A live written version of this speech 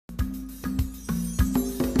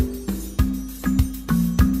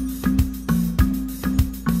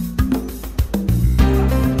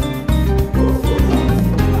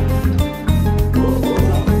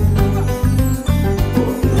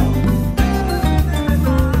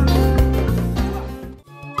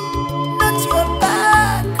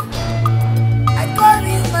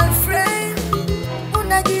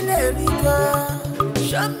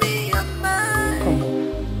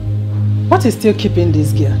What is still keeping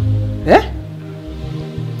this girl? Eh?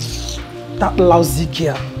 That lousy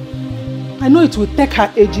girl. I know it will take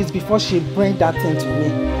her ages before she brings that thing to me.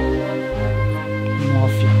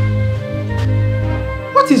 Murphy.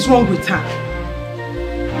 What is wrong with her?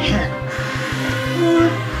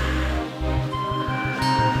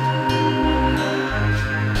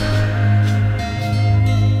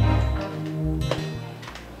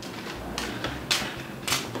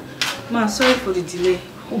 Ma, sorry for the delay.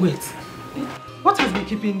 Wait. What has been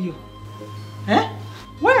keeping you? Eh?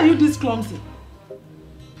 Why are you this clumsy?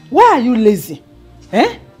 Why are you lazy?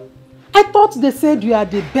 Eh? I thought they said you are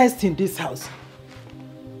the best in this house.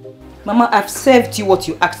 Mama, I've served you what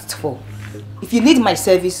you asked for. If you need my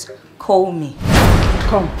service, call me.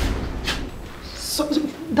 Come. So,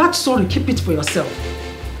 that sorry, keep it for yourself.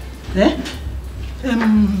 Eh?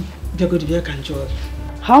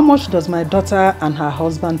 How much does my daughter and her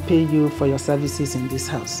husband pay you for your services in this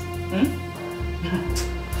house?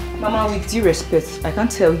 Mama, with due respect, I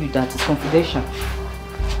can't tell you that. It's confidential.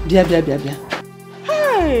 Bia.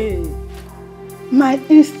 Hey! My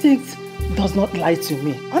instinct does not lie to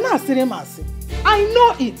me. I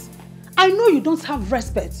know it. I know you don't have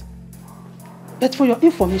respect. But for your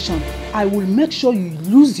information, I will make sure you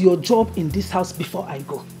lose your job in this house before I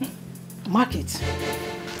go. Mark it.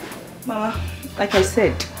 Mama, like I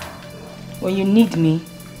said, when you need me,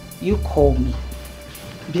 you call me.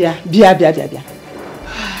 Bia.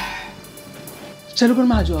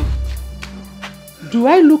 Do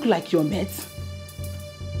I look like your mate?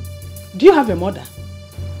 Do you have a mother?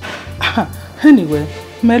 Anyway,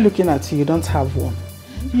 me looking at you, you don't have one.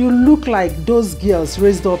 You look like those girls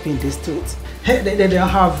raised up in the streets. They don't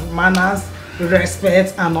have manners,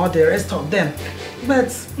 respect, and all the rest of them. But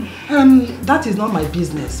that is not my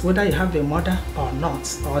business, whether you have a mother or not,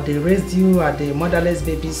 or they raised you or the motherless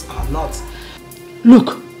babies or not.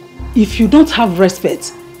 Look, if you don't have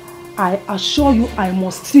respect, I assure you I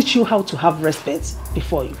must teach you how to have respect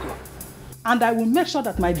before you go. And I will make sure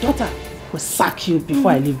that my daughter will sack you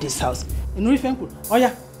before I leave this house. You know if you oh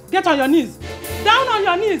yeah, get on your knees. Down on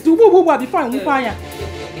your knees. Do before I move fire.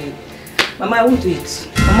 Mama, I won't do it.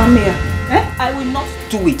 Mama Mia, I will not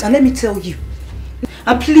do it. And let me tell you.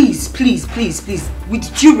 And please,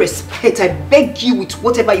 with due respect, I beg you with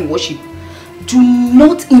whatever you worship, do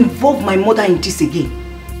not involve my mother in this again.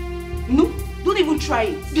 No, don't even try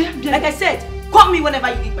it. Like I said, call me whenever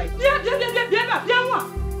you need my phone.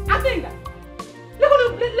 I think that.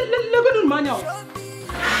 Look at the manual.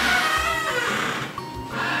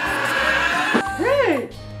 Hey!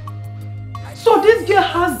 So this girl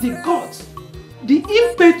has the guts, the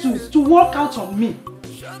impetus to walk out on me.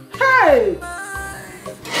 Hey!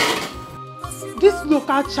 This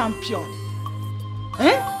local champion,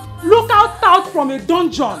 local out from a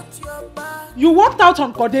dungeon. You walked out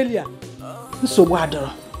on Cordelia. So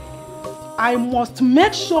I must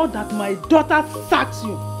make sure that my daughter sacks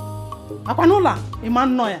you. Apanola,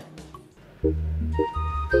 Iman Noya.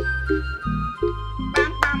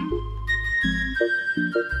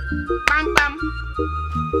 Bam.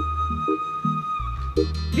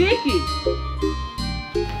 Vicky.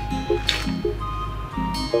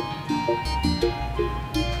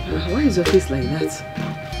 Why is your face like that?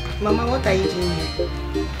 Mama, what are you doing here?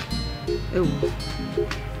 Oh.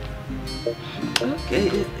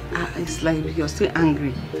 Okay, it's like you're still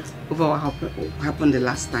angry over what happened the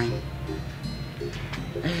last time.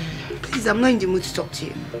 Please, I'm not in the mood to talk to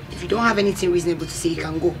you. If you don't have anything reasonable to say, you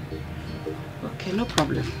can go. Okay, no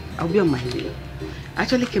problem. I'll be on my way. I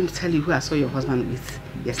actually came to tell you who I saw your husband with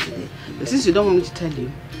yesterday. But since you don't want me to tell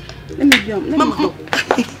you, let me go.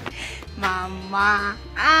 Mama.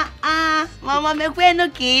 Mama, me no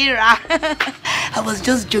Kira. I was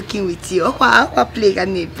just joking with you. What play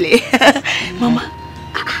can you play? Mama.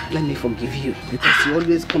 Let me forgive you because you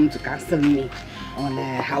always come to counsel me on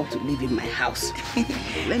how to live in my house.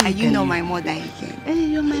 And you know my mother again. Hey,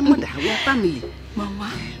 you're my mother. We're family.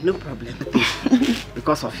 Mama. No problem.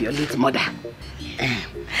 Because of your late mother.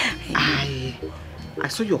 I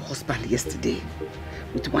saw your husband yesterday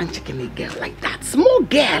with one chicken girl like that. Small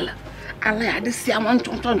girl. I this year man.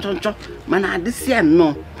 I this year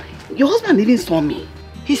no. Your husband even saw me.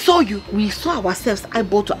 He saw you? We saw ourselves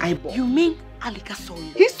eyeball to eyeball. You mean Alika saw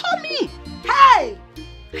you? He saw me. Hey!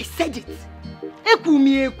 I said it.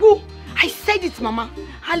 Eku. I said it, Mama.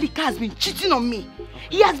 Alika has been cheating on me.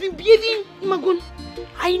 He has been behaving Magun.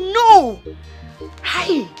 I know.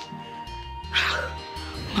 Hi.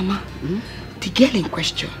 Mama, the girl in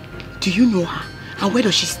question, do you know her? And where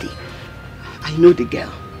does she stay? I know the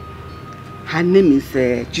girl. Her name is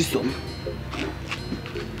Chisom.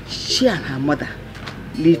 She and her mother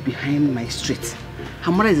live behind my street.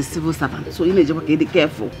 Her mother is a civil servant, so you need to be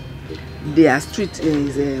careful. Their street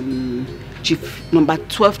is number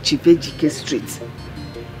 12 Chief Ejike Street.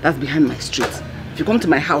 That's behind my street. If you come to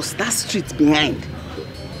my house, that street behind,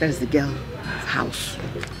 that is the girl's house.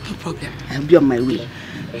 No problem. I'll be on my way.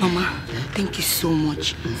 Mama, thank you so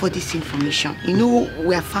much for this information. You know,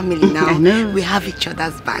 we are family now. I know. We have each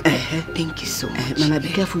other's back. Thank you so much. Nana, be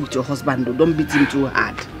careful with your husband, though. Don't beat him too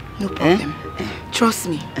hard. No problem. Trust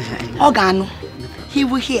me. Ogano, he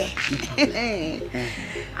will hear.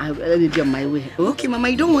 Let me be on my way. Okay, Mama,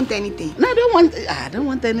 you don't want anything? No, I don't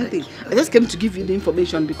want anything. I just came to give you the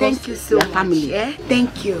information because thank you so much. Family.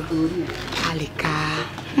 Thank you.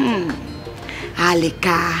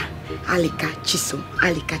 Alika. Alika Chisom.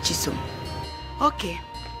 Alika Chisom. Okay.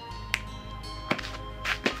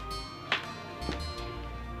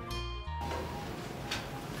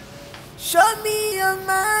 Show me your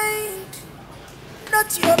mind,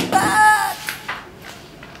 not your back.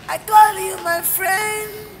 I call you my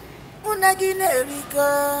friend,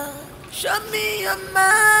 Unaginerika. Show me your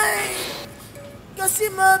mind,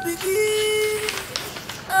 Cosimo Biggie.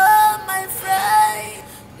 Oh, my friend,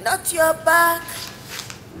 not your back.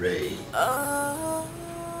 Ray.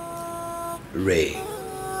 Ray.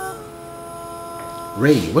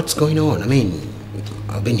 Ray, what's going on? I mean,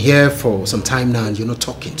 I've been here for some time now and you're not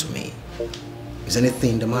talking to me. Is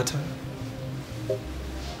anything the matter?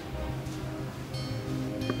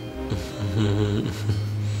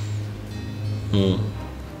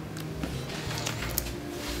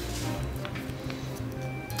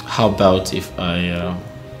 How about if I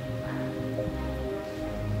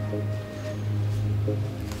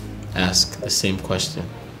ask the same question?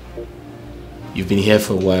 You've been here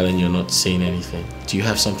for a while and you're not saying anything. Do you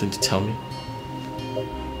have something to tell me?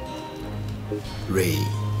 Ray,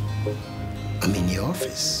 I'm in your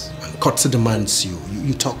office and Kotze demands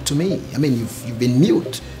you talk to me. I mean, you've been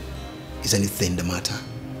mute. Is anything the matter?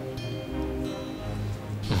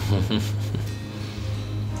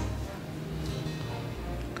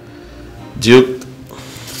 Duke,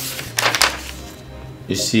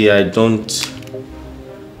 you see, I don't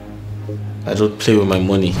play with my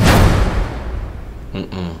money.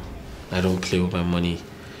 I don't play with my money.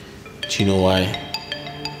 Do you know why?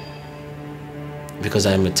 Because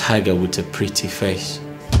I'm a tiger with a pretty face.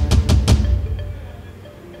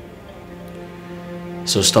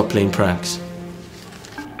 So stop playing pranks.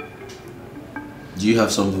 Do you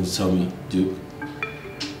have something to tell me, Duke?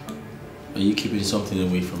 Are you keeping something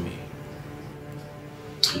away from me?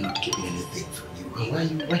 I'm not keeping anything from you. Why are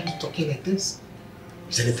you talking like this?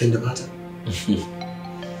 Is anything the matter?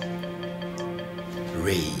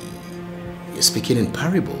 Ray, you're speaking in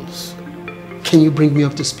parables. Can you bring me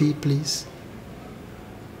up to speed, please?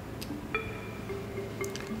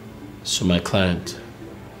 So my client,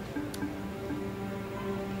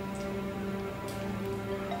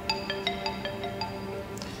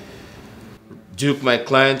 Duke, my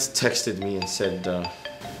client texted me and said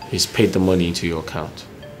he's paid the money into your account.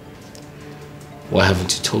 Why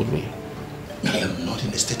haven't you told me? I am not in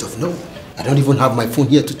a state of no. I don't even have my phone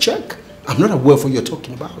here to check. I'm not aware of what you're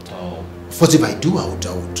talking about. Oh. First, if I do, I would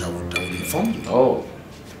inform you. Oh,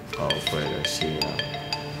 great, I see now.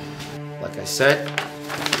 Like I said,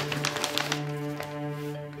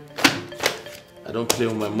 I don't play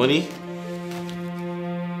with my money.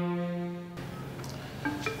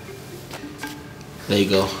 There you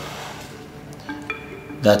go.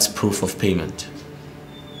 That's proof of payment.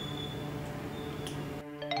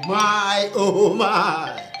 My, oh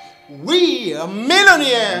my, we are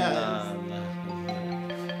millionaires.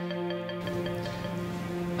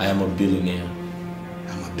 I am a billionaire.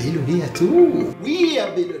 I'm a billionaire too. We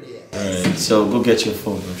are billionaires. Alright, so go get your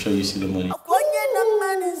phone. I'm sure you see the money.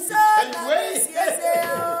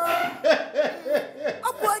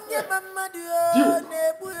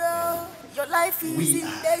 Your life is in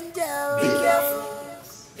danger. Be careful.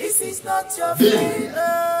 This is not your friend.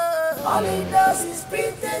 All it does is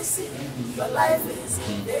pretending. Your life is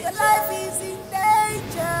in danger. Your life is in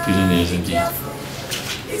danger. Billionaires Be indeed. careful.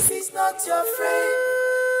 This is not your friend.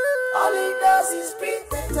 All it does is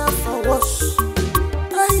pretend. For wash.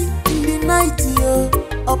 In the night,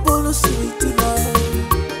 Apollo sweet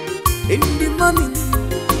in the morning,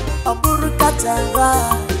 Apollo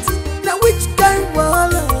cataract. Now which kind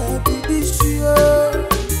wala be this year?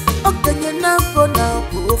 Okay, you never now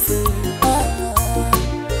profile.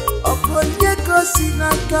 Upon your cousin, I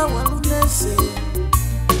can't want to say.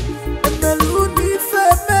 And the loony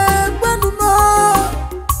femme, one more.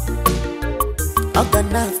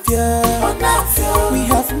 Oganafia, we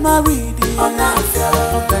have married. Oganafia,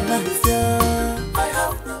 I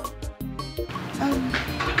have no.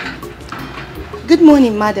 Good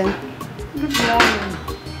morning, madam. Good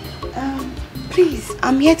morning. Please,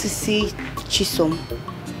 I'm here to see Chisom.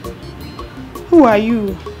 Who are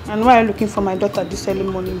you? And why are you looking for my daughter this early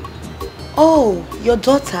morning? Oh, your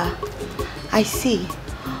daughter. I see.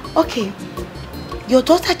 Okay. Your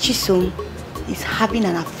daughter Chisom is having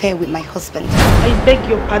an affair with my husband. I beg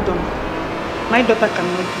your pardon. My daughter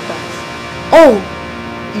cannot do that. Oh,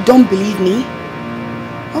 you don't believe me?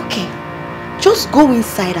 Okay. Just go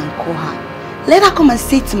inside and call her. Let her come and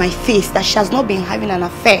say to my face that she has not been having an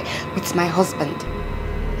affair with my husband.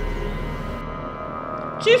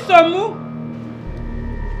 Chisomu!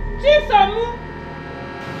 Chisomu!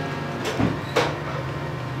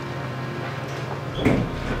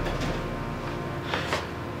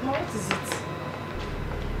 What is it?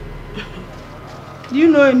 Do you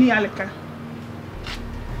know any Aleka?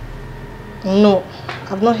 No,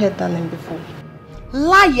 I've not heard that name before.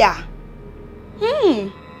 Liar!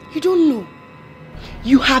 You don't know.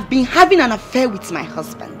 You have been having an affair with my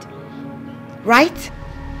husband. Right?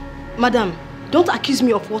 Madam, don't accuse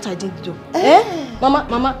me of what I didn't do.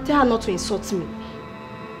 Mama, tell her not to insult me.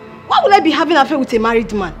 Why would I be having an affair with a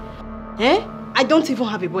married man? I don't even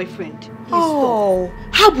have a boyfriend. Oh,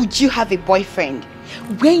 how would you have a boyfriend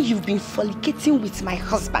when you've been fornicating with my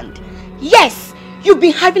husband? Yes, you've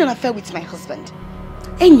been having an affair with my husband.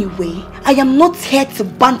 Anyway, I am not here to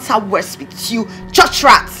banter words with you, church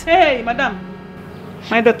rats. Hey, madam.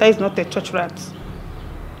 My daughter is not a church rat.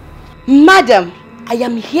 Madam, I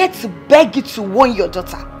am here to beg you to warn your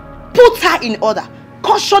daughter. Put her in order.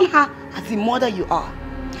 Caution her as the mother you are.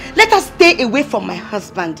 Let her stay away from my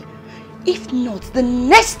husband. If not, the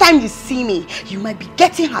next time you see me, you might be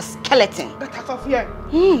getting her skeleton. Get out of here.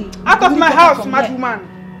 Out of my house, mad woman.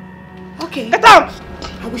 Okay. Get out!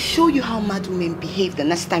 I will show you how mad women behave the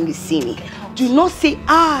next time you see me. Do not say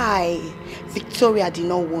Victoria did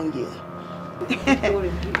not warn you.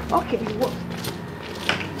 Okay.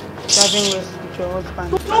 Driving west with your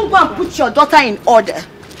husband. Don't go and put your daughter in order.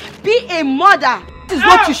 Be a mother. This is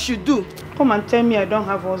what you should do. Come and tell me I don't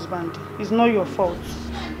have a husband. It's not your fault.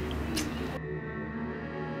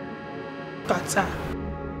 Kata.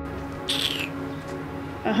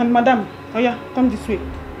 And madam, oh yeah, come this way.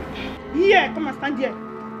 Here, come and stand here.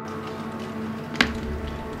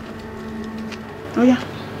 Oh yeah,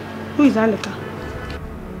 who is Aleka?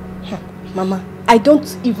 Mama, I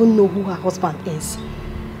don't even know who her husband is.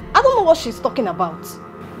 I don't know what she's talking about.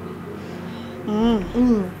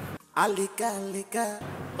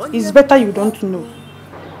 It's better you don't know.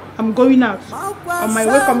 I'm going out. On my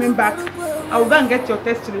way coming back, I will go and get your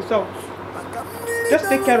test results. Just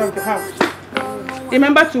take care of the house.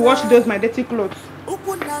 Remember to wash those my dirty clothes.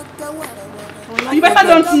 You better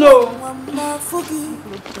don't know.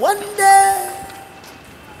 One day,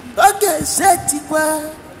 okay, set it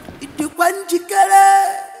well. It you want to get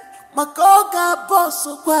it. Makoga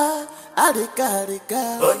bosso qua. Arika,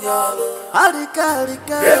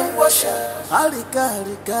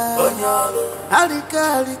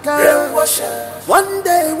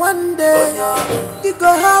 one day, it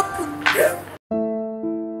go happen.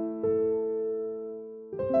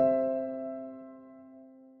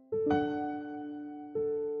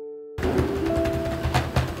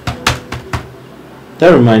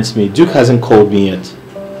 That reminds me, Duke hasn't called me yet.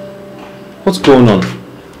 What's going on?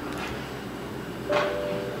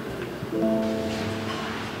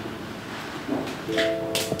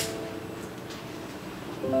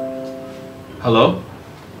 Hello?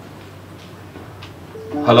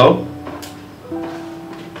 Hello?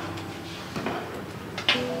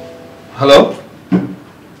 Hello?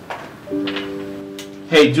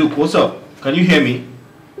 Hey Duke, what's up? Can you hear me?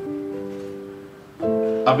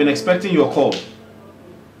 I've been expecting your call.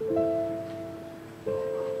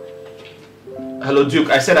 Hello Duke,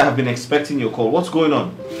 I said I have been expecting your call. What's going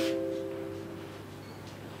on?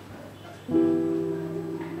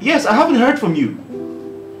 Yes, I haven't heard from you.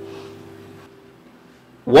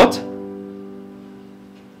 What?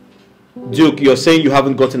 Duke, you're saying you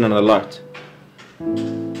haven't gotten an alert.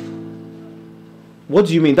 What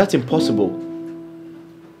do you mean? That's impossible.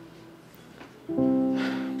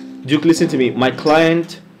 Duke, listen to me. My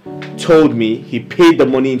client told me he paid the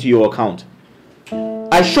money into your account.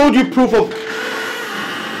 I showed you proof of...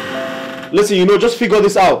 Listen, you know, just figure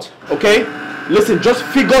this out, okay? Listen, just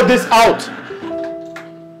figure this out.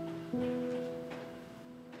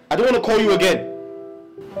 I don't want to call you again.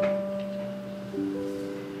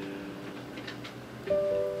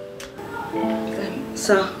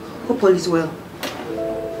 Sir, hope all is well.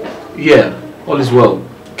 Yeah, all is well.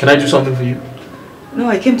 Can I do something for you? No,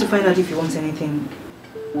 I came to find out if you want anything.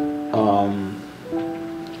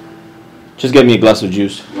 Just get me a glass of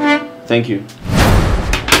juice. Thank you.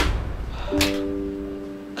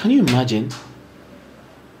 Can you imagine?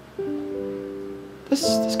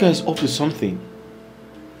 This guy is up to something.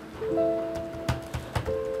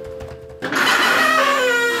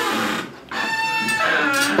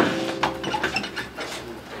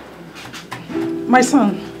 My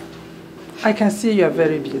son, I can see you are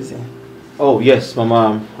very busy. Oh yes,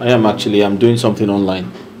 Mama, I am actually. I'm doing something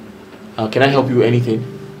online. Can I help you with anything?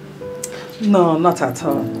 No, not at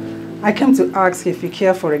all. I came to ask if you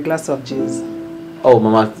care for a glass of juice. Oh,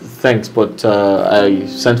 Mama, thanks, but I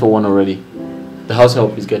sent for one already. The house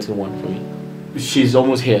help is getting one for me. She's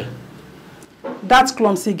almost here. That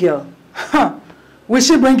clumsy girl. Will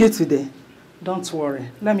she bring it today? Don't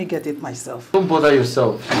worry. Let me get it myself. Don't bother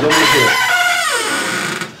yourself. She's almost here.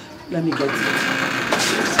 Let me get it.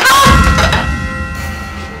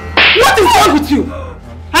 What is wrong with you?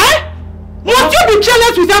 Huh? Won't you be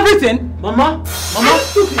careless with everything? Mama? Mama?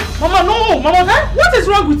 Mama, no! Mama, what is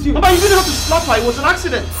wrong with you? Mama, you didn't have to slap her. It was an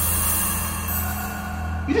accident.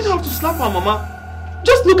 You didn't have to slap her, Mama.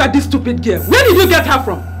 Just look at this stupid girl. Where did you get her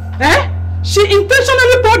from? Eh? She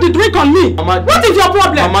intentionally poured the drink on me. Mama, what is your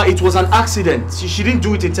problem? Mama, it was an accident. She didn't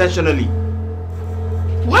do it intentionally.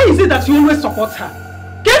 Why is it that you always support her?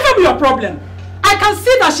 Can be your problem? I can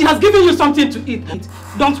see that she has given you something to eat.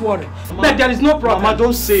 Don't worry. Mama, but there is no problem. Mama,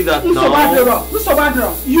 don't say that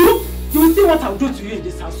now. You will see what I'll do to you in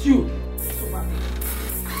this house. You.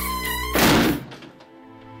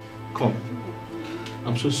 Come.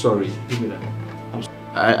 I'm so sorry. Give me that.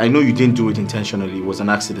 I know you didn't do it intentionally. It was an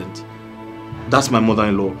accident. That's my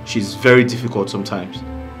mother-in-law. She's very difficult sometimes.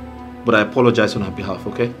 But I apologize on her behalf,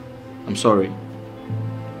 okay? I'm sorry.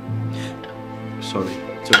 Sorry.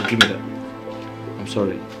 So give me that. I'm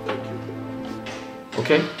sorry.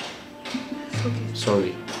 Okay? It's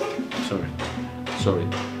okay. Sorry.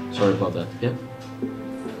 Sorry about that. Yeah?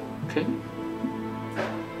 Okay?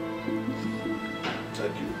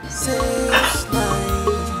 Thank you.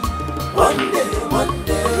 One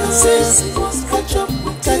day, your sis must catch up.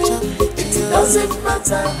 It doesn't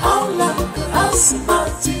matter how long, how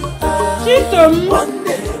smart you are. One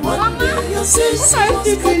day, your sis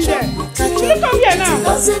must catch up. It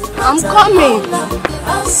doesn't I'm matter coming. how long,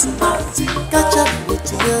 how smart you catch up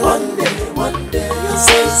with you. One day, your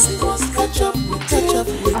sis must catch up.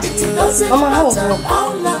 It doesn't matter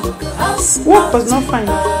how long, how smart work was not fine.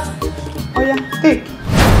 Oh yeah, take.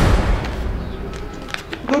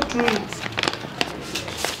 Go through it.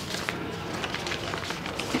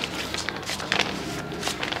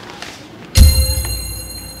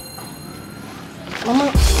 Mama,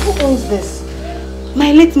 who owns this?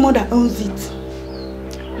 My late mother owns it.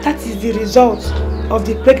 That is the result of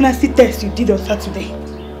the pregnancy test you did on Saturday.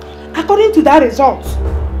 According to that result,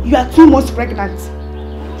 you are 2 months pregnant.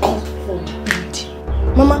 God forbid.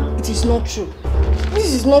 Mama, it is not true.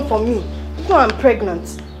 This is not for me. No, I'm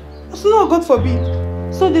pregnant. It's not God forbid.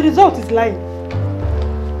 So the result is lying.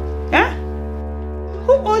 Eh?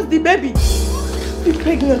 Who owns the baby? Be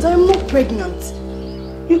pregnant. I am not pregnant.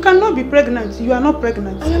 You cannot be pregnant. You are not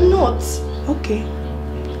pregnant. I am not. Okay.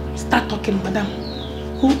 Start talking, madam.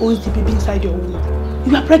 Who owns the baby inside your womb?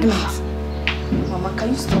 You are pregnant. Mama, can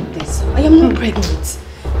you stop this? I am not pregnant.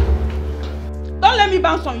 Don't let me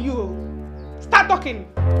bounce on you. Start talking.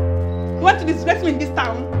 You want to disgrace me in this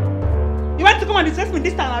town? You want to come and disgrace me in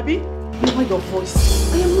this town, Abby? Lower your voice.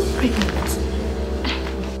 I am not pregnant.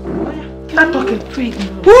 Start talking.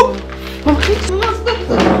 Pregnant. Who? Mama,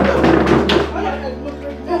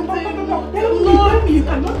 You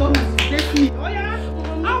cannot disgrace me. Oh yeah?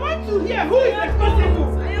 I want to hear who is responsible.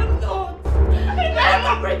 I am not. I am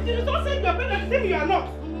not pregnant. Don't say you are pregnant. Say you are not.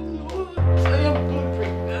 I am not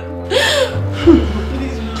pregnant.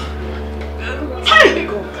 Please. Hey!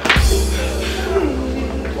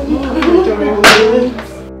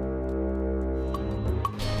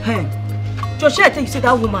 Hey, Josh, I think you said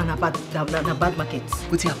that woman na bad market.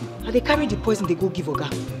 What's happening? And they carry the poison, they go give Oga.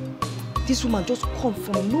 This woman just come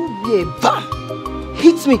from nowhere, bam!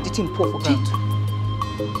 Hits me, the thing pour for ground.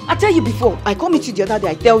 I tell you before, I come meet you the other day,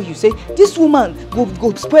 I tell you, say, this woman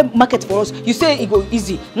go spoil market for us. You say it go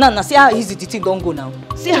easy. Now, see how easy the thing don't go now.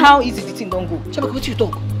 See how easy the thing don't go. Chabak, what you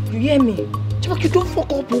talk? You hear me? Chabak, you don't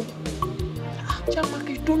fuck up, oh. Chabak,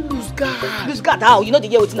 you don't lose guard. Lose guard how? You know the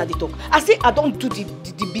year waiting at the talk. I say I don't do the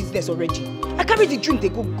business already. I carry the drink, they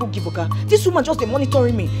go give Oga. This woman just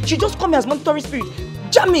monitoring me. She just come here as monitoring spirit.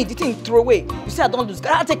 Jam me, the thing throw away. You say I don't lose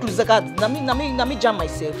guard. I take lose guard. Na me jam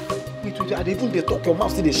myself. I even they talk, your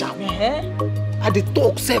mouth see the sharp. Uh-huh. I they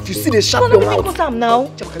talk, self, you see the sharp No, your mouth. because I'm now.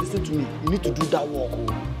 Chabaka, listen to me. You need to do that work.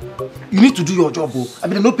 Oh. You need to do your job. Oh. I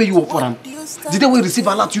mean, they don't pay you work for them. The day we receive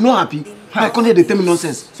a lot, you not happy. I can't hear they tell me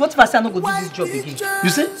nonsense. So what if I say I don't go do this job again? You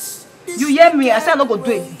say? You hear me? I say I not go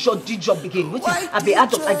do a job again. What is? I be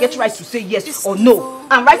adult. I get right to say yes or no.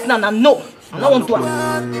 And right now, no. I don't want to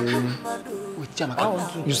do. Wait,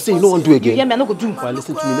 Jamaka, you say you don't want to do again? You hear me? I not go do. Well,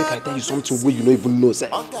 listen to me. Make I tell you something where you don't even know, sir.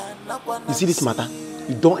 You see this matter?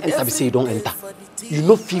 You don't enter. Say you don't enter. You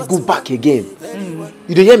no feel go back again.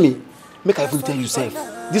 You don't hear me? Make I even tell you, sir.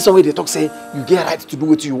 This way they talk say you get right to do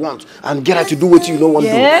what you want and get right to do what you don't want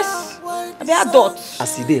to do. Yes. I be adult.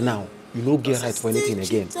 As it is now, you don't get right for anything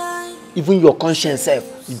again. Even your conscience self,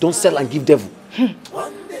 you don't sell and give devil.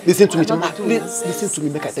 Listen to me, listen to me,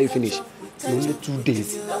 make I tell you finish. Only 2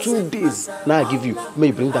 days. 2 days. Now I give you. May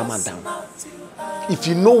you bring that man down. If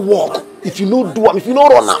you no walk, if you no do, if you no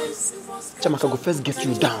run up, Chamaka go first get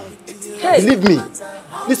you down. Hey. Believe me.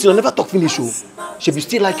 Listen, you'll never talk finish. She be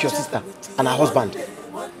still like your sister and her husband.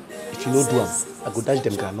 If you no do I go dash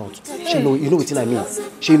them granite. She know, you know what I mean.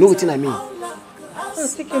 She know what I mean. I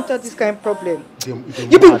think enter this kind of problem.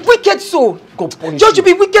 You be wicked so. God punish Judge, you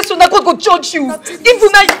be wicked so. Now God go judge you.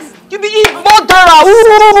 Even now, you be murderer.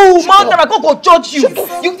 Ooh, murderer. God go judge you.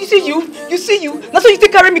 You see you. That's why you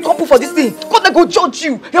take carry me couple for this thing. God go judge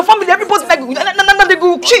you. Your family, everybody like they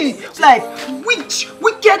go kill you. Like witch,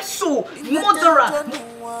 wicked so, murderer.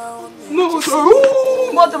 No,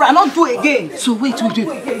 ooh, murderer. I not do it again. So wait.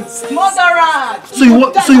 Murderer. So you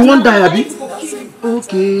want die, Abi?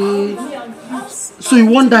 Okay. So you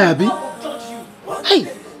won't die, Abi? Hey,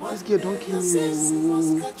 this girl don't kill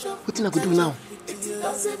me. What thing I could do now?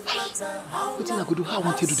 What thing I could do? How I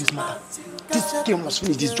want to do this matter? This girl must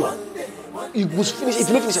finish this job. It must finish. If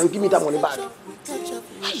you don't finish, I will give me that money back.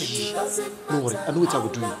 Hey, no worry, I know what I will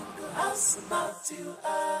do.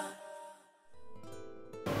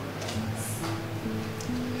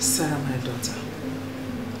 Sarah, my daughter.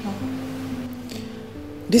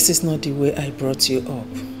 This is not the way I brought you up.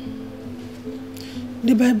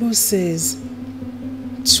 The Bible says,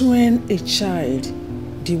 train a child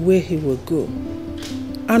the way he will go,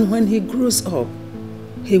 and when he grows up,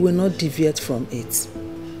 he will not deviate from it.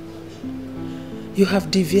 You have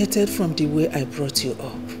deviated from the way I brought you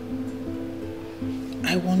up.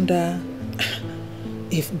 I wonder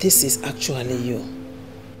if this is actually you.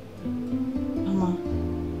 Mama,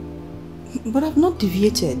 but I've not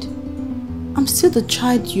deviated. I'm still the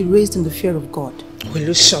child you raised in the fear of God. Will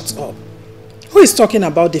you shut up? Who is talking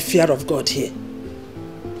about the fear of God here?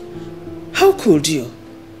 How could you?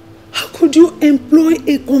 How could you employ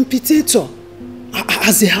a competitor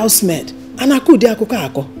as a housemaid? Eh?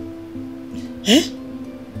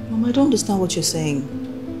 Mama, I don't understand what you're saying.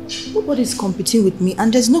 Nobody's competing with me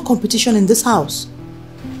and there's no competition in this house.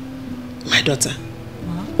 My daughter,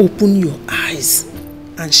 open your eyes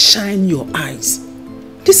and shine your eyes.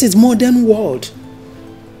 This is modern world.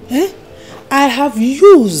 Eh? I have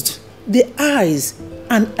used the eyes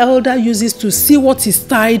an elder uses to see what is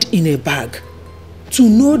tied in a bag, to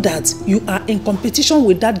know that you are in competition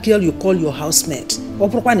with that girl you call your housemate.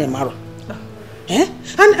 Eh?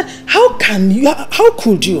 And how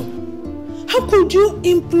could you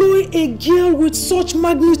employ a girl with such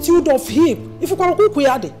magnitude of hip? Do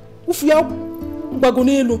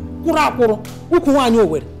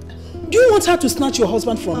you want her to snatch your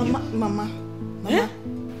husband from you? Mama. Eh?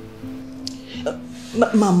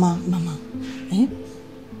 Mama. Eh?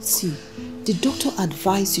 See, the doctor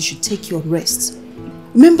advised you should take your rest.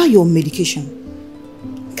 Remember your medication.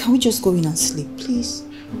 Can we just go in and sleep, please?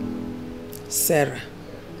 Sarah.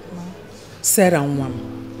 Ma. Sarah Nwam.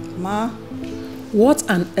 Ma. What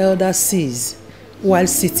an elder sees while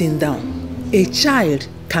sitting down, a child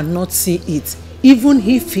cannot see it, even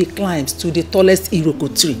if he climbs to the tallest iroko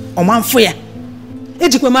tree.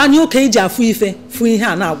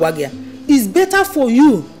 It's better for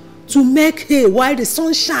you to make hay while the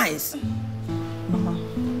sun shines. Mama,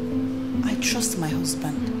 I trust my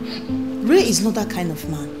husband. Ray is not that kind of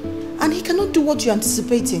man, and he cannot do what you're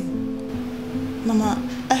anticipating. Mama,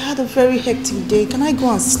 I had a very hectic day. Can I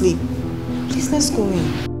go and sleep? Please, let's go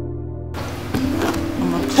in.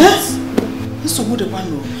 Mama, please.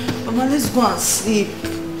 Mama, let's go and sleep.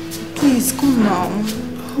 Please, come now.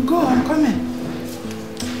 Oh, go, I'm coming.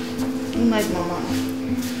 Good night, Mama.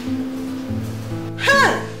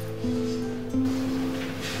 Hey!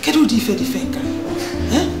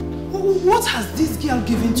 What has this girl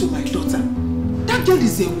given to my daughter? That girl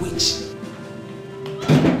is a witch.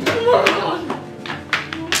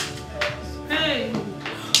 Hey!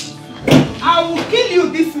 I will kill you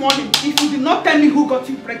this morning if you did not tell me who got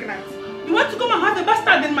you pregnant. You want to come and have a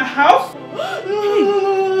bastard in my house?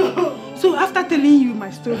 Hey. So after telling you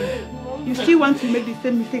my story, you still want to make the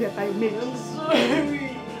same mistake that I made? I'm sorry.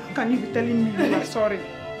 How can you be telling me you are sorry?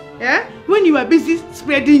 Yeah? When you are busy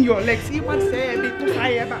spreading your legs, you want to say a bit too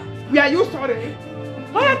high ever. Were you sorry?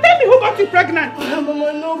 Oh, yeah, tell me who got you pregnant?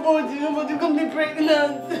 Mama, nobody got me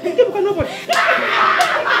pregnant. Nobody.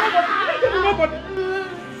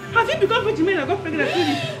 Have you become pregnant when I got pregnant?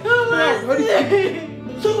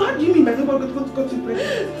 So what do you mean by nobody got you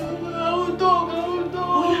pregnant? I will talk.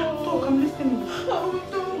 Oh, yeah, talk, I'm listening. I will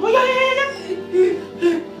talk. Oh, yeah.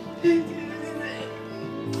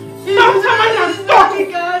 Stop, someone now, stop!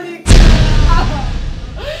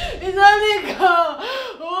 It's Anika.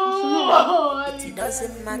 Oh, it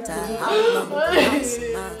doesn't matter how long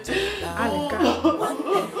Alika.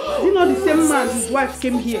 Is it not the same man whose wife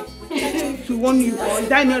came here to warn you, or is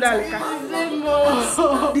that another Alika?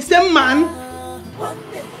 The same man?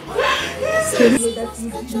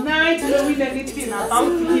 Denied knowing anything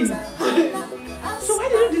about him. So why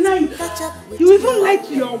did you deny it? You even lied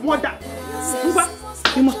to your mother.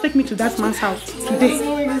 You must take me to that man's house today.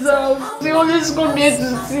 They always come here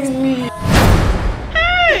to see me.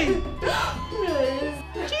 Hey!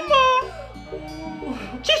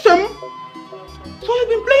 Chisom! So you've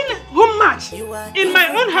been playing home match in my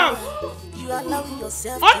own house,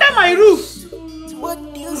 under my roof. What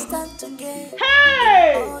do you stand to gain?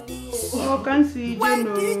 Hey! Oh, can't see you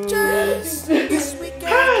know.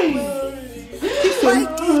 Hey! Chisom!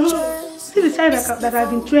 See the side that I've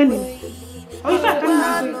been training. Oh, if I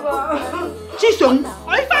can't do it. Chisom!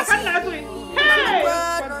 Oh, if I can't do it. Hey!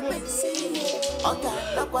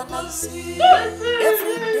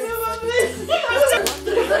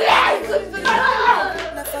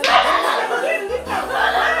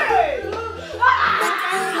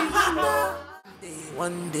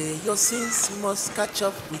 One day your sins must catch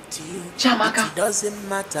up with you. Chamaka. It doesn't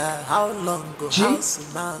matter how long or how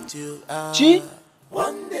smart you are.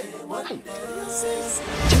 One day your sins.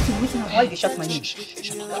 Why they shout my name?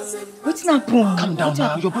 What's not boom? Calm down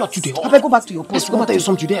now. Your blood today. I better go back to your post. Let's go tell you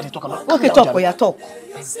something today. Talk about. Okay, talk. Yeah, talk.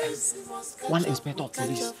 One inspector of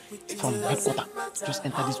police from headquarters just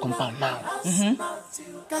entered this compound now.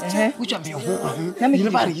 Which one be your home? Let me you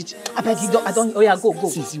never reach. I beg you, I don't. Oh yeah, go.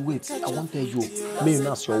 See, wait. I won't tell you. May you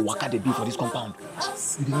not your waka they be for this compound.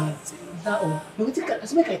 You didn't know. That all. You will take.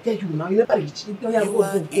 Let's make I tell you now. You never reach. Oh yeah, go.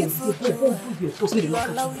 I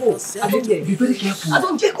don't dare. Be very careful. I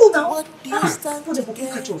don't dare go now. What do you stand to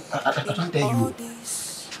gain? I don't tell you.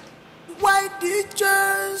 Why did you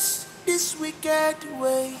choose this wicked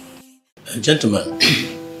way? Gentlemen,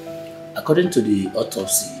 according to the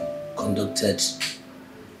autopsy conducted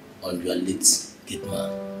on your late gate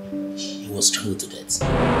man, he was strangled to death.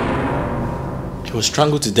 He was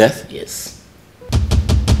strangled to death? Yes.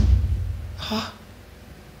 Huh?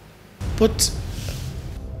 But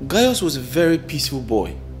Gaius was a very peaceful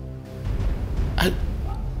boy.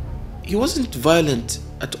 He wasn't violent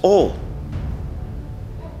at all.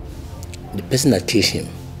 The person that killed him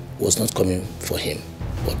was not coming for him,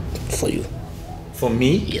 but for you. For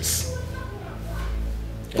me? Yes.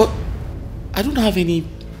 But I don't have any...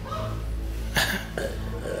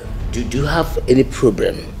 Do you have any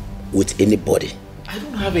problem with anybody? I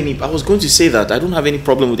don't have any... I was going to say that. I don't have any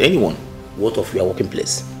problem with anyone. What of your working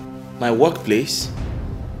place? My workplace?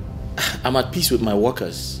 I'm at peace with my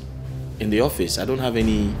workers. In the office, I don't have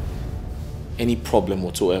any problem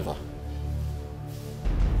whatsoever.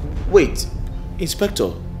 Wait,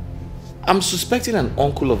 Inspector, I'm suspecting an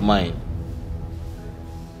uncle of mine.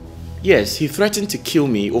 Yes, he threatened to kill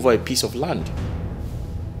me over a piece of land.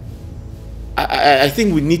 I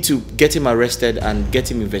think we need to get him arrested and get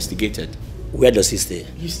him investigated. Where does he stay?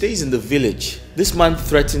 He stays in the village. This man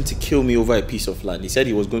threatened to kill me over a piece of land. He said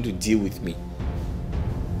he was going to deal with me.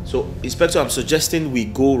 So, Inspector, I'm suggesting we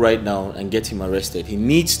go right now and get him arrested. He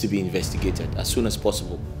needs to be investigated as soon as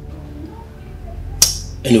possible.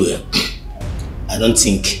 Anyway, I don't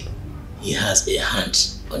think he has a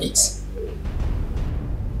hand on it.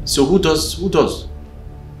 So who does?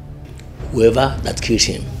 Whoever that killed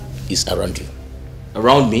him is around you.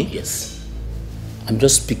 Around me? Yes. I'm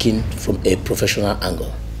just speaking from a professional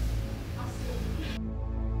angle.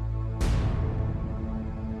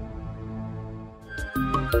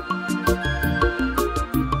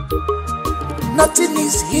 Nothing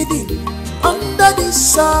is hidden under the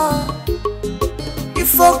sun.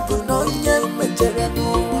 If I do not know,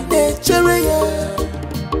 nature,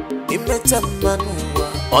 imeta manua,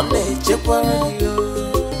 on nature,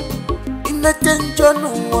 imeta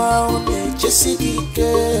janua, on nature, sidike.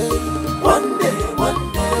 One day,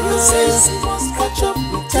 your sense must catch up.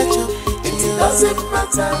 It doesn't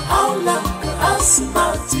matter how long or how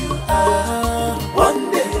smart you are.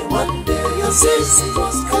 One day, your sense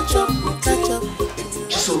must catch up.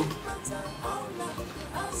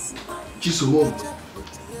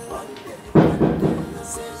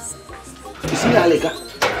 You see Aleka?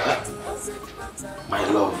 My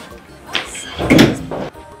love.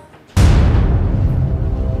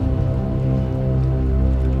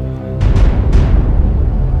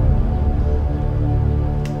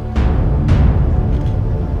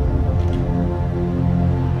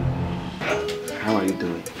 How are you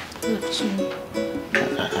doing?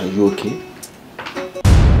 Are you okay?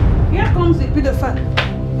 Here comes the pedophile.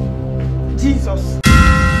 Jesus.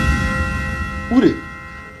 Ure,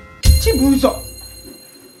 Chibuzo.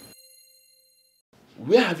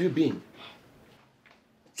 where have you been?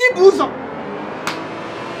 Chibuzo.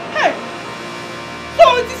 Hey.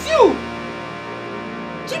 So it is you.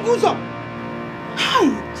 Chibuzo. Hi,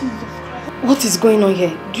 Jesus Christ. What is going on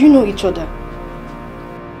here? Do you know each other?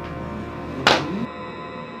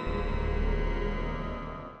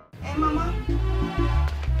 Hey, Mama.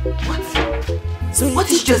 What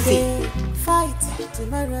did you just say?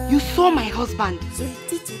 You saw my husband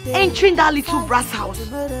entering that little brass house.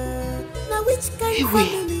 Hey,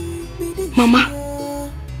 wait.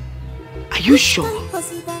 Mama, are you sure?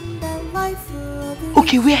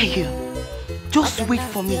 Okay, where are you? Just wait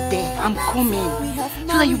for me there. I'm coming.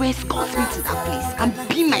 So that you will escort me to that place and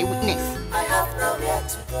be my witness.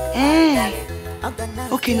 Eh?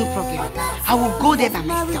 Okay, no problem. I will go there by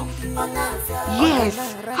myself. Yes,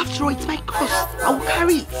 after all, it's my cost. I will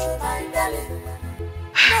carry it.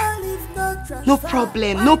 No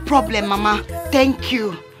problem, Mama. Thank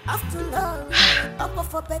you.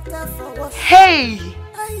 Hey!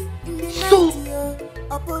 So,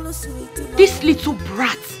 this little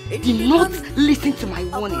brat did not listen to my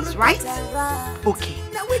warnings, right? Okay.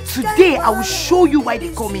 Today, I will show you why they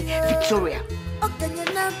call me Victoria.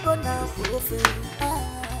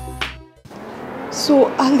 So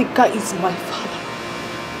Alika is my father.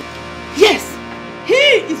 Yes,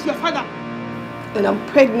 he is your father. And I'm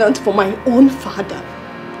pregnant for my own father.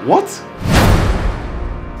 What?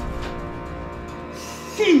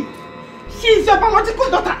 She is your biological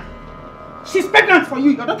daughter. She's pregnant for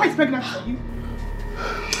you. Your daughter is pregnant for you.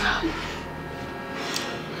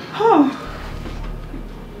 Oh.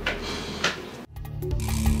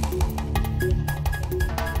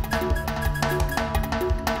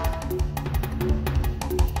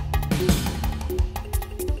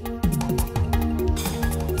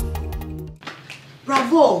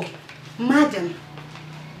 Bravo, madam.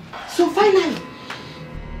 So finally,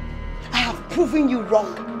 I have proven you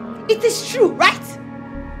wrong. It is true, right?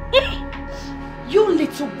 You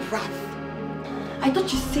little brat. I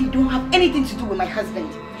thought you said you don't have anything to do with my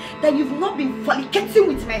husband. That you've not been fornicating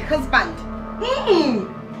with my husband.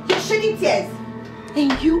 You're shedding tears.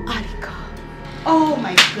 And you, Alika. Oh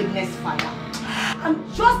my goodness, Father. I'm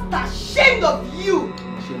just ashamed of you.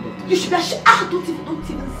 You should be ashamed. Don't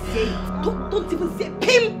even say it. Don't even say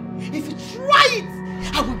Pim. If you try it,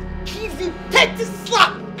 I will give you 30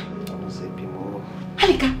 slap. Don't say Pimo.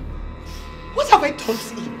 Alika, what have I done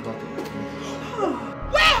to you?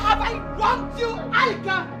 Where have I wronged you,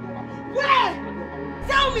 Alika? Where?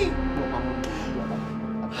 Tell me.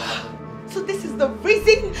 So this is the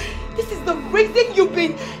reason you've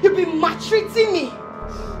been maltreating me.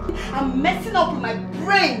 I'm messing up with my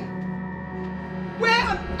brain. Where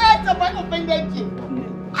on earth have I offended you?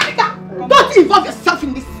 Alika, don't involve yourself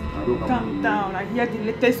in this. Calm down. I hear the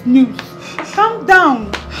latest news. Calm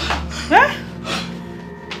down. Eh?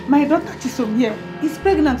 My daughter Chisom here is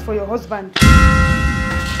pregnant for your husband.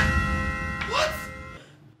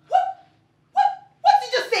 What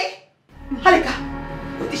did you say? Alika,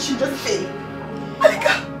 what did she just say?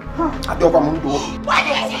 Alika! What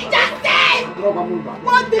did she just say?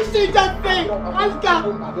 What did she just say? Alika! Alika!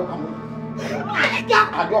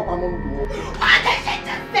 What did she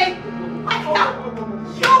just say? Alika!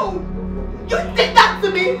 You did that to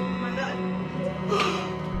me!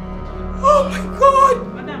 Oh my God!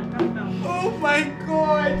 Madam, calm down. Oh my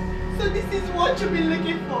God! So this is what you've been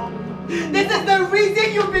looking for? This is the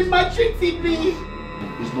reason you've been maltreating me!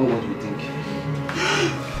 It's not what you think.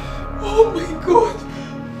 Oh my God!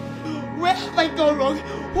 Where have I gone wrong?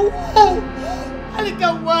 Oh, Alika,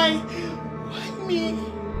 why? Why me?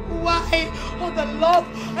 Why? All the love,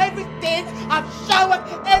 everything, I've showered,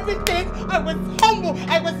 everything. I was humble,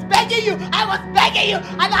 I was begging you,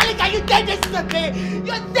 and Alika, you did this to me!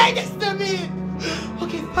 You did this to me!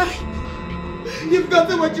 Okay, fine. You've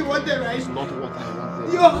gotten what you wanted, right? It's not what I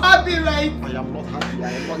wanted. You're happy, right? I am not happy. I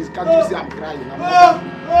am not. Can't you see I'm crying? I'm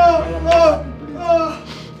not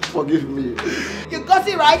happy. Forgive me. You got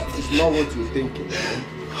it right? It's not what you're thinking.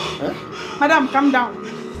 Huh? Madam, calm down.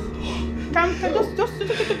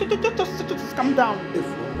 Just calm down.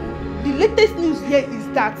 The latest news here is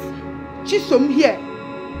that Chisom here,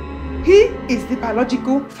 he is the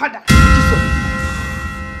biological father of Chisom.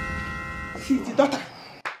 She's the daughter.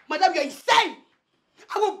 Madam, you're insane!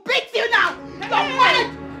 I will beat you now! You're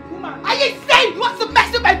mad! Woman. Are you insane? You want to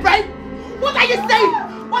mess with my brain? What are you saying?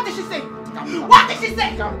 What did she say? What did she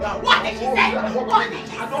say? What did she say? What did she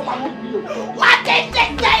say? What did she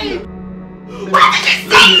say? What did she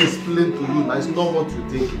say? Let me explain to you. That's not what you're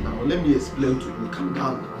thinking now. Let me explain to you. Calm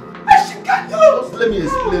down. She got you! Just let me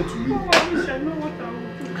explain to you. I wish I know what I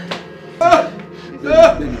will do.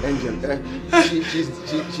 Lady Angel,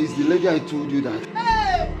 she's the lady I told you that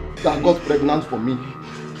got pregnant for me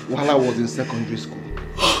while I was in secondary school.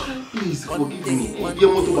 Please forgive me.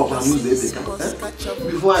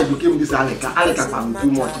 Before I became this Aleka I'm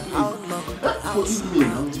too much. Please, forgive me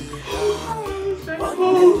now.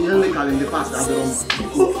 In the past, I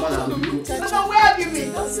Mama, where have you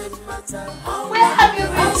been? Where have you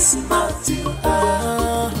been?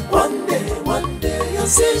 One day, your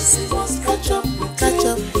sins must catch up.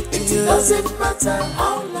 It doesn't matter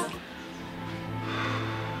how long.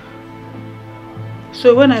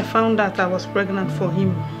 So when I found out I was pregnant for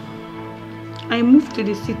him, I moved to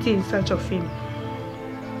the city in search of him.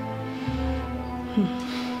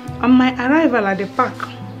 On my arrival at the park,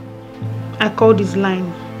 I called his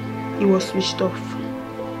line. It was switched off.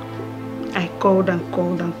 I called and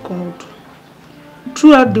called and called.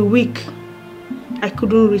 Throughout the week, I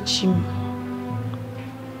couldn't reach him.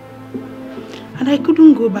 And I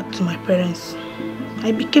couldn't go back to my parents.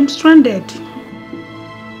 I became stranded.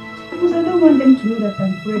 Because I don't want them to know that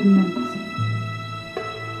I'm pregnant.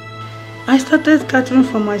 I started catering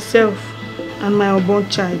for myself and my unborn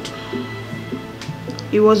child.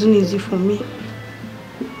 It wasn't easy for me.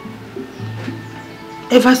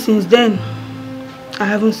 Ever since then, I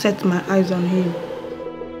haven't set my eyes on him.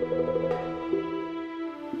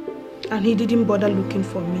 And he didn't bother looking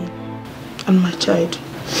for me and my child.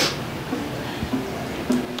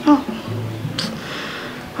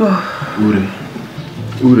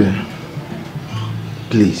 Ure,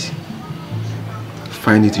 please,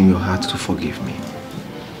 find it in your heart to forgive me.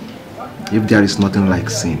 If there is nothing like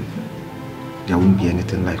sin, there won't be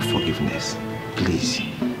anything like forgiveness. Please,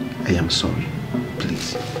 I am sorry.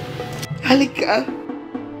 Please. Alika.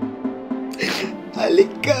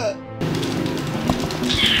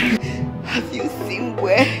 Have you seen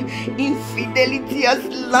where infidelity has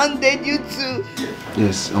landed you to?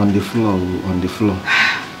 Yes, on the floor.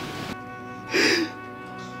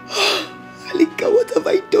 Alika, what have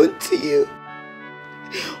I done to you?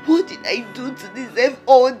 What did I do to deserve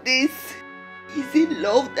all this? Is it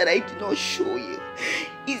love that I did not show you?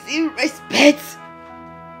 Is it respect?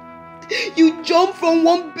 You jump from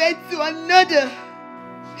one bed to another,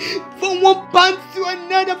 from one pants to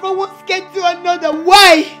another, from one skirt to another.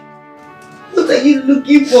 Why? What are you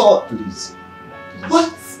looking for? Please.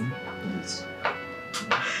 What? Please.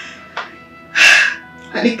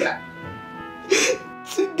 Alika,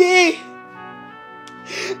 today,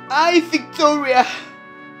 I, Victoria,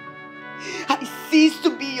 I cease to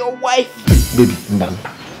be your wife. Baby,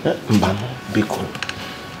 Mbano, Biko,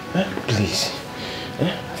 please.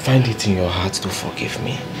 Find it in your heart to forgive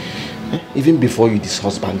me. Even before you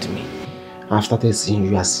dishusband me, I've started seeing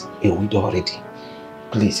you as a widow already.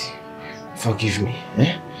 Please, forgive me.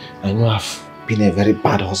 I know I've been a very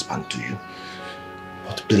bad husband to you.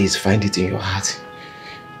 But please, find it in your heart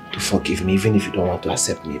to forgive me, even if you don't want to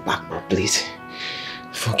accept me back. But please,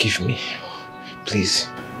 forgive me. Please.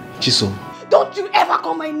 Chisom. Don't you ever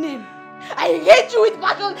call my name. I hate you with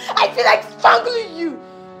passion. I feel like strangling you.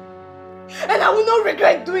 And I will not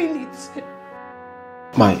regret doing it.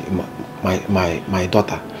 My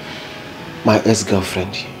daughter, my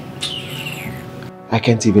ex-girlfriend. I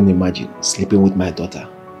can't even imagine sleeping with my daughter.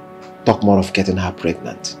 Talk more of getting her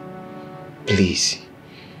pregnant. Please,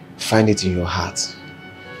 find it in your heart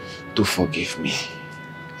to forgive me.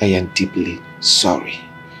 I am deeply sorry.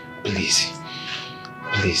 Please,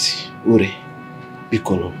 Ure,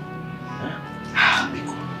 Bikono.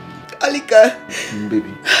 Alika.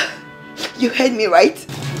 Baby. You heard me, right?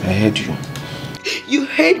 I heard you. You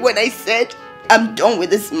heard when I said, I'm done with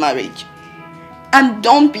this marriage. I'm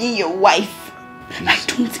done being your wife. Please. I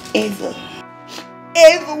don't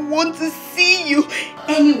ever want to see you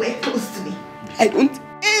anywhere close to me. I don't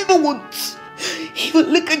ever want to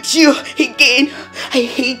even look at you again. I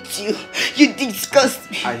hate you. You disgust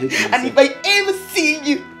me. I hate you. And if I ever see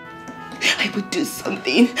you, I will do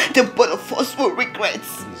something the both of us will regret.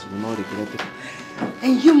 Please, we will not regret it.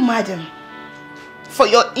 And you, madam, for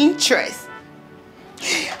your interest,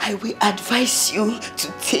 I will advise you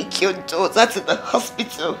to take your daughter to the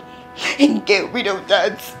hospital and get rid of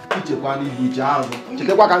that.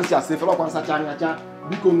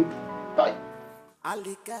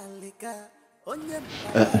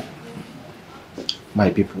 My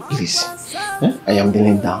people, please. I am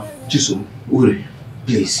kneeling down. Jisoo, Uri,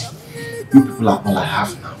 please. You people are all I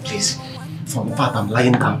have now, please. For the fact I'm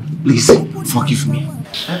lying down, please forgive me.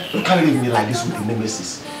 You can't leave me like this with the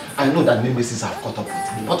nemesis. I know that nemesis have caught up with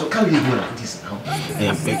me, but you can't leave me like this now. I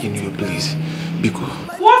am begging you, please. Biko.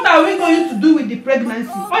 What are we going to do with the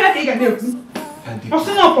pregnancy?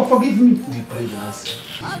 Forgive me. The pregnancy.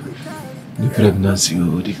 The pregnancy,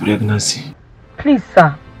 oh, the pregnancy. Please,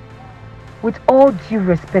 sir. With all due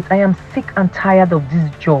respect, I am sick and tired of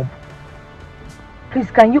this job. Please,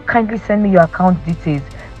 can you kindly send me your account details?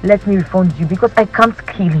 Let me refund you because I can't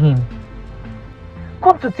kill him.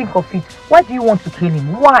 Come to think of it, why do you want to kill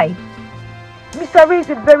him? Why? Mr. Ray is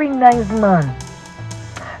a very nice man.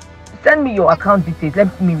 Send me your account details,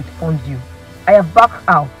 let me refund you. I have backed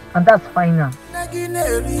out and that's fine now.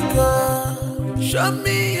 Show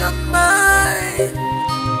me your mind.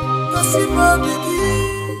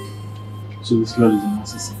 So this girl is an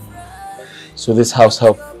assassin. So this house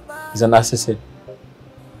help is an assassin.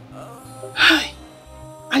 Hi.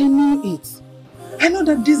 I knew it. I know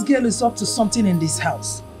that this girl is up to something in this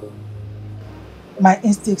house. My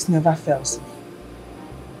instincts never fails me.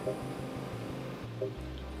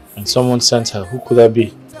 And someone sent her. Who could that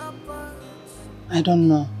be? I don't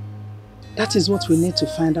know. That is what we need to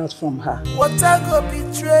find out from her. What I go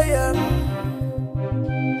betray her.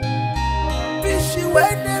 She will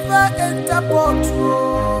never enter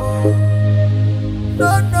portal.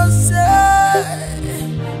 No say.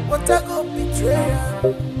 What I go betray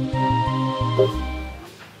her.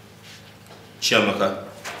 Chiamaka,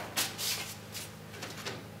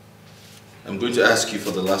 I'm going to ask you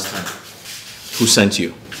for the last time. Who sent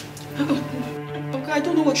you? Okay, I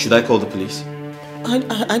don't know what... Should I call the police? I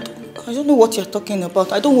don't know what you're talking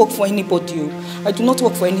about. I don't work for anybody. I do not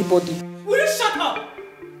work for anybody. Will you shut up?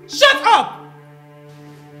 Shut up!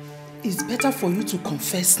 It's better for you to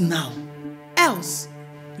confess now. Else,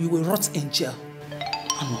 you will rot in jail.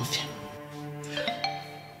 I'm off here.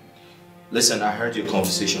 Listen, I heard your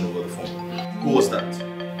conversation over the phone. Who was that?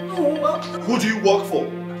 Who do you work for?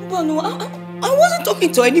 But no, I wasn't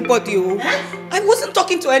talking to anybody. I wasn't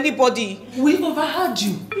talking to anybody. We've overheard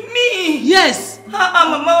you. Me? Yes.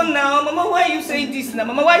 Mama now. Mama, why are you saying this now?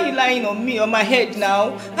 Mama, why are you lying on me, on my head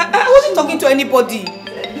now? I wasn't talking to anybody.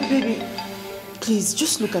 Baby, please,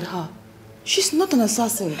 just look at her. She's not an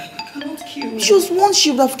assassin. I cannot kill her. She was one,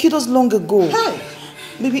 she would have killed us long ago. Hey.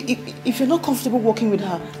 Baby, if you're not comfortable working with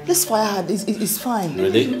her, let's fire her. It's fine.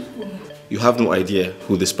 Really? You have no idea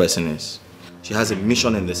who this person is. She has a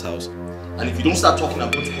mission in this house. And if you don't start talking,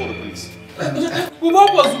 I'm going to call the police.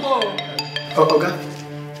 Okay.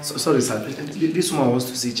 Sorry, sir. This woman wants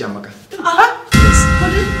to see Chiamaka.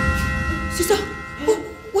 Yes. Sister,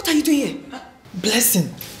 what are you doing here?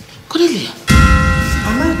 Blessing. Cornelia,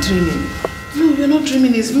 am I dreaming? No, you're not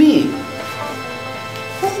dreaming, it's me.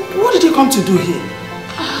 What did you come to do here?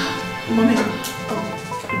 Mommy,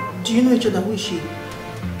 do you know each other? Who is she?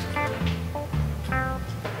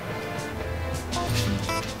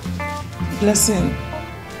 Blessing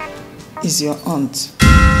is your aunt.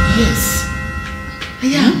 Yes, I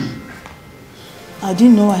am. I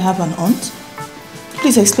didn't know I have an aunt.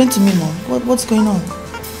 Please explain to me, Mom. What's going on?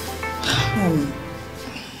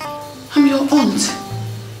 I'm your aunt.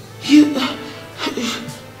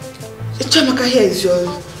 Chiamaka here is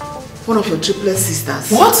one of your triplet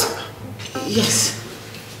sisters. What? Yes.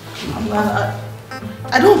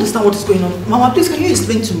 I don't understand what is going on. Mama, please, can you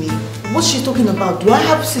explain to me? What's she talking about? Do I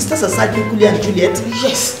have sisters aside Kukuli and Juliet?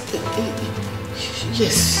 Yes.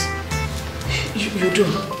 Yes. You do.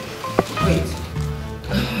 Wait.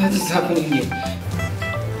 What is happening here?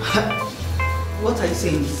 What are you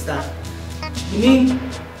saying, sister? You mean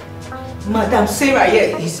Madam Sarah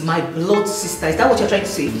here is my blood sister? Is that what you're trying to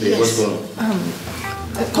say? Yes. What's going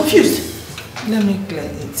on? Confused. Let me clear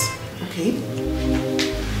it. Okay.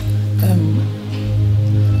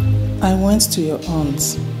 I went to your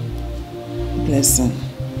aunt's Blessing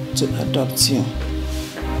to adopt you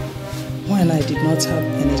when I did not have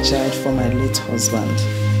any child for my late husband.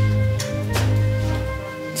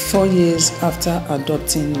 4 years after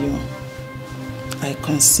adopting you, I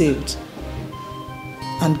conceived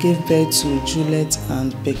and gave birth to Juliet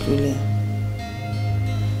and Bekule.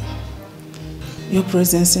 Your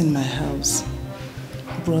presence in my house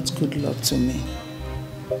brought good luck to me.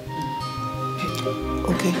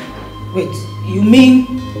 Okay. Wait, you mean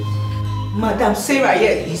Madam Sarah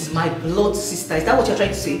here is my blood sister? Is that what you're trying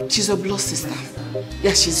to say? She's your blood sister.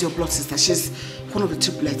 Yes, she's your blood sister. She's one of the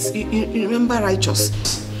triplets. You remember Righteous?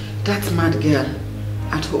 That mad girl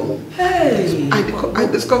at home. Hey! I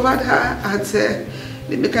discovered her at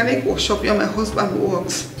the mechanic workshop where my husband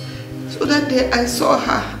works. So that day I saw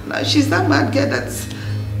her. Now she's that mad girl that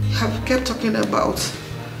you have kept talking about.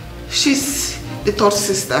 She's the third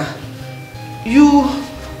sister. You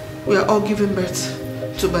were all given birth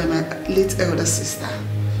to by my late elder sister.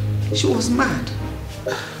 She was mad.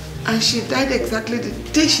 And she died exactly the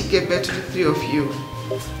day she gave birth to the three of you.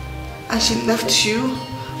 And she left you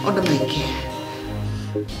under my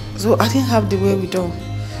care. So I didn't have the wherewithal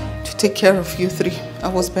to take care of you three. I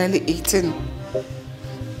was barely 18.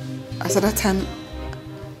 As at that time,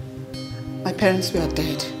 my parents were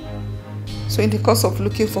dead. So in the course of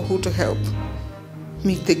looking for who to help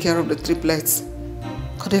me take care of the triplets,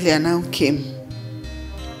 Cordelia now came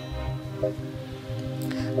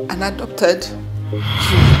and adopted you.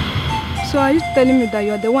 So are you telling me that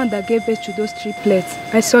you are the one that gave birth to those triplets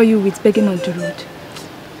I saw you with begging on the road?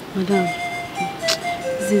 Madam,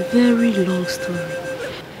 it's a very long story.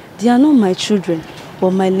 They are not my children, but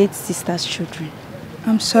my late sister's children.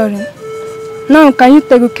 I'm sorry. Now, can you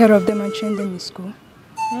take good care of them and train them in school?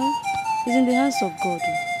 Yeah, it's in the hands of God.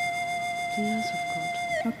 It's in the hands of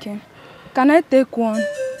God. Okay. Can I take one?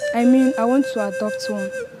 I mean, I want to adopt one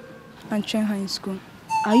and train her in school.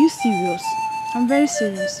 Are you serious? I'm very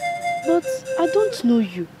serious. But I don't know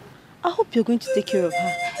you. I hope you're going to take care of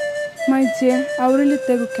her. My dear, I will really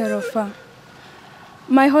take good care of her.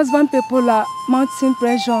 My husband people are mounting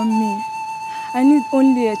pressure on me. I need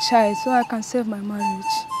only a child so I can save my marriage.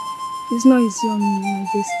 It's not easy on me, my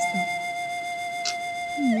dear sister.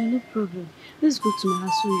 No problem. Let's go to my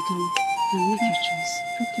house so you can make your choice.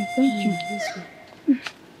 Okay, thank you. Let's go.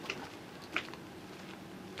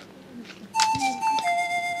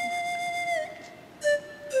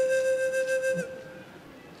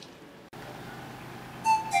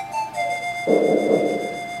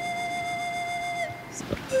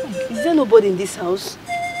 Is there nobody in this house?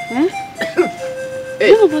 Eh?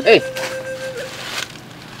 Hey!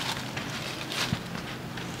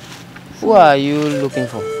 Who are you looking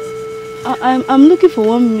for? I'm looking for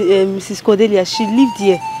one Mrs. Cordelia. She lived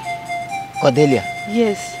here. Cordelia?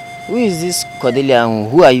 Yes. Who is this Cordelia and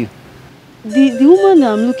who are you? The woman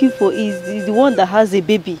I'm looking for is the one that has a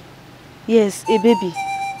baby. Yes, a baby.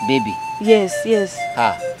 Baby? Yes, yes.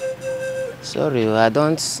 Ah. Sorry, I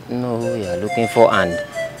don't know who you are looking for, and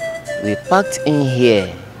we packed in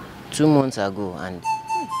here 2 months ago and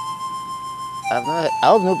I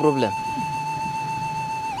have no problem.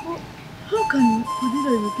 How can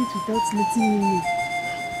Cordelia relocate without letting me know?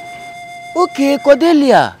 Okay,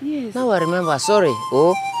 Cordelia. Yes. Now I remember, sorry.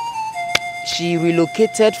 Oh, she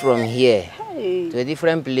relocated from here to a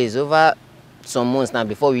different place over some months now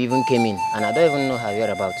before we even came in. And I don't even know her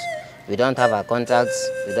whereabouts. We don't have her contacts.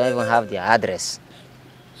 We don't even have their address.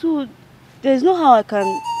 So, there's no how I can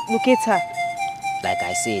locate her? Like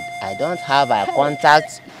I said, I don't have her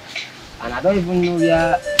contacts. And I don't even know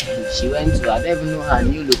where she went to. I don't even know her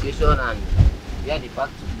new location and where they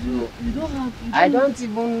packed to. You don't have... I don't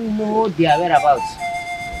even know their whereabouts.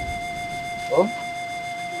 Oh?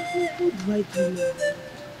 What do I do now?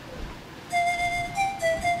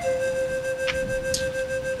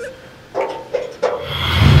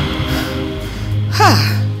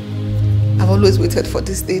 I've always waited for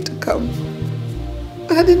this day to come.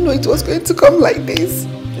 But I didn't know it was going to come like this.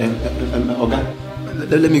 Oga,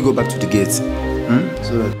 let me go back to the gate. So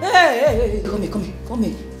that... Hey, come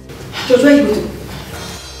here. George, where are you going?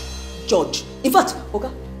 George. In fact,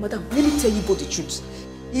 Oga, madam, let me tell you both the truth.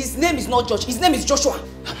 His name is not George, his name is Joshua.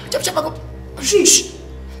 Shh.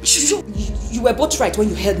 You were both right when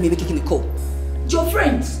you heard me making the call. Your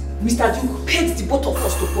friend, Mr. Duke, paid the both of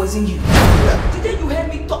us to poison you. The day you heard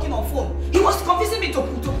me talking on phone, he was convincing me to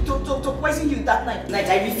poison you that night.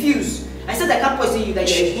 I refused. I said I can't poison you, that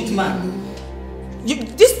you're a good man.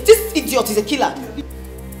 This idiot is a killer.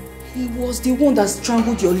 He was the one that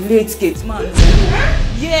strangled your late gate man.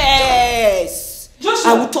 Yes!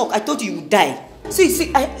 Joshua. I will talk. I told you you would die. See,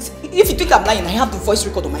 if you think I'm lying, I have the voice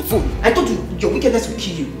record on my phone. I told you your wickedness will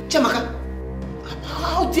kill you. Chiamaka,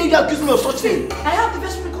 how dare you accuse me of such thing? I have the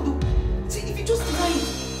voice record. See, if you just deny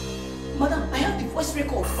it, madam, I have the voice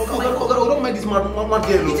record. Don't mind this mad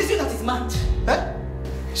girl. It is you that is mad. Eh?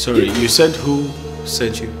 Sorry, you said who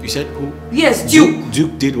sent you? You said who? Yes, Duke.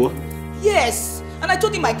 Duke did what? Yes, and I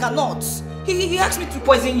told him I cannot. He asked me to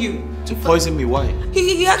poison you. To poison me? Why?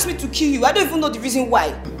 He asked me to kill you. I don't even know the reason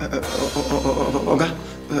why. Oga,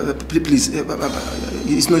 please,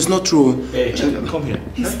 it's not true. Hey, come here.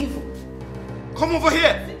 He's evil. Come over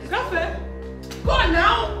here. Cafe. Go on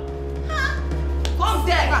now. Come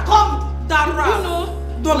there. Come down.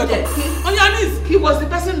 Don't let him. On your knees. He was the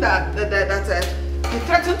person that he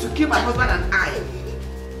threatened to kill my husband and I.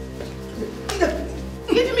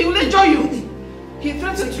 Hit him, he will enjoy you. He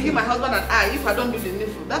threatened to kill my husband and I if I don't do the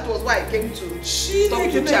needful. That was why I came to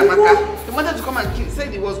talk to Chiamaka. He wanted to come and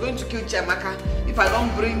said he was going to kill Chiamaka if I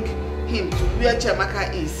don't bring him to where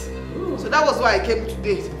Chiamaka is. So that was why I came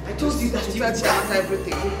today. I told you that you had Chiamaka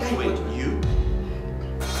everything. Wait, you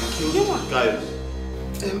killed Gaius?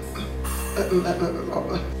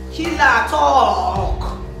 Killer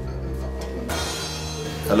talk!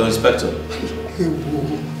 Hello, Inspector.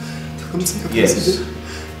 Yes.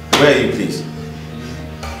 Where are you, please?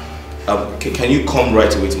 Can you come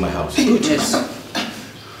right away to my house? Yes.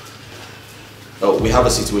 Oh, we have a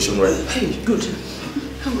situation right now. Hey, good.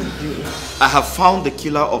 How are you? I have found the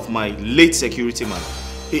killer of my late security man.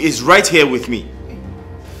 He is right here with me.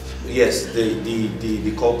 Yes,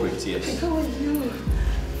 the culprit, yes. How are you?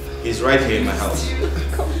 He's right here in my house.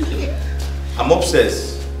 Come here. I'm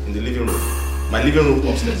upstairs in the living room. My living room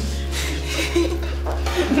upstairs.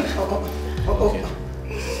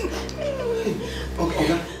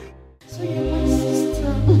 Okay. So you're my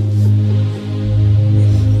sister.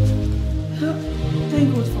 Thank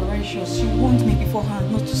God for Righteous. She warned me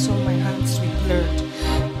beforehand not to soil my hands with blood.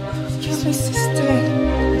 You're my sister.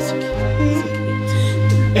 It's okay.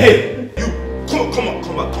 Hey, you! Come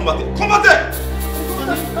back there! Come back there!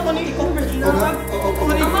 Come on, the corporate now.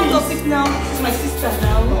 I'm out of it now. This is my sister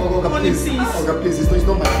now. Come on, please. Oga, please, it's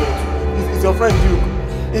not my fault. It's your friend Duke.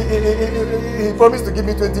 He promised to give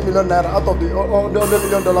me 20 million naira out of the $100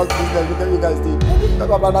 million business you guys did. And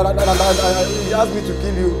he asked me to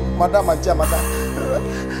kill you, Madam and Chiamaka.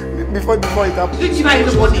 Before it happened. Did you buy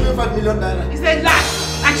the money? 5 million naira. He said that.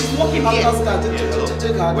 And she's walking here.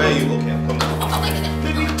 Where are you? Okay, come on.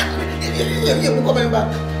 You're coming back.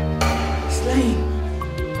 He's lying.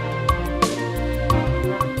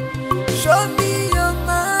 Show me your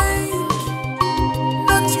mind,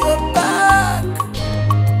 not your back.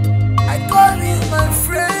 I call you my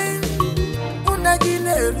friend,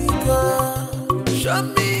 Unagilerica. Show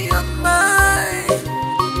me your mind,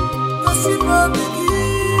 cause you know the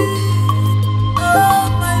gift. Oh,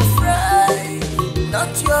 my friend,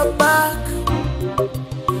 not your back.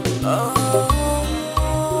 Oh.